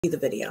the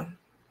video.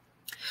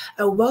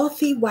 A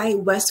wealthy white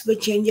West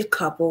Virginia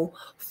couple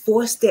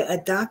forced their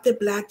adopted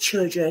Black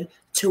children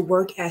to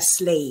work as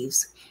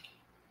slaves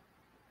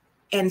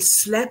and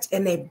slept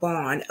in a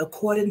barn,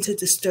 according to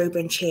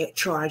disturbing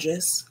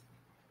charges.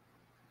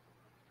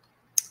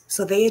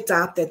 So they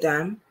adopted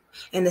them,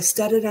 and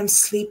instead of them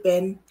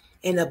sleeping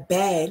in a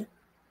bed,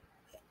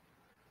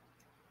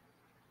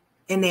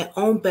 in their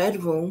own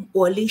bedroom,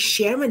 or at least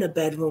sharing a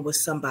bedroom with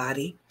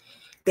somebody,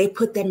 they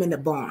put them in a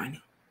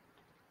barn.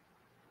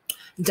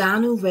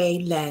 Donald Ray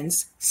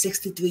Lenz,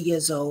 63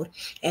 years old,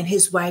 and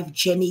his wife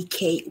Jenny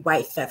Kate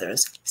Whitefeathers,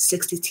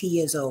 62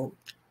 years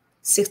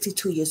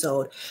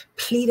old,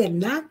 pleaded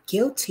not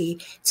guilty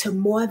to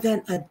more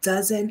than a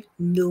dozen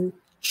new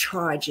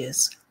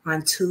charges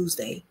on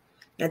Tuesday.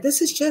 Now,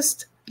 this is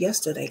just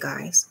yesterday,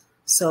 guys.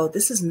 So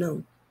this is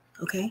new,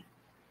 okay?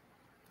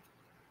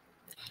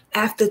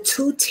 After their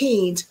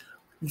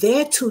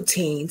two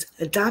teens,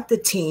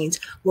 adopted teens,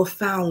 were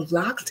found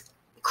locked,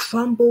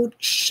 crumbled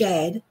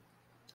shed